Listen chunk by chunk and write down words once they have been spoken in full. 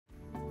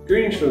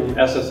Greetings from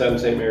SSM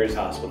St. Mary's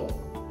Hospital.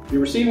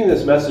 You're receiving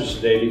this message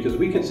today because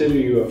we consider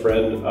you a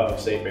friend of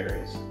St.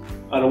 Mary's.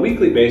 On a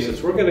weekly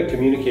basis, we're going to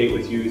communicate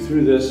with you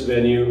through this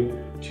venue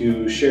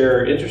to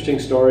share interesting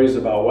stories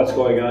about what's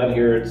going on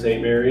here at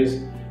St.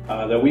 Mary's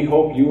that we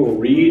hope you will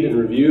read and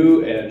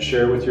review and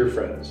share with your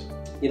friends.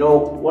 You know,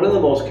 one of the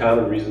most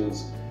common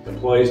reasons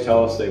employees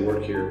tell us they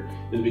work here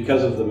is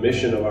because of the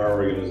mission of our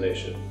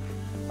organization.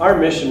 Our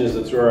mission is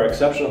that through our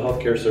exceptional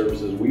healthcare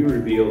services, we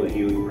reveal the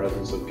healing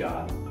presence of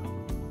God.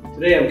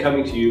 Today I'm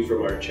coming to you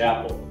from our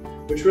chapel,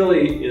 which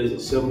really is a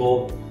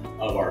symbol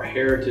of our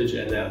heritage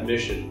and that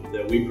mission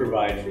that we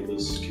provide for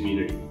this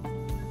community.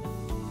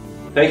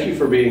 Thank you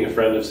for being a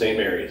friend of St.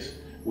 Mary's.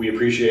 We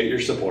appreciate your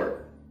support.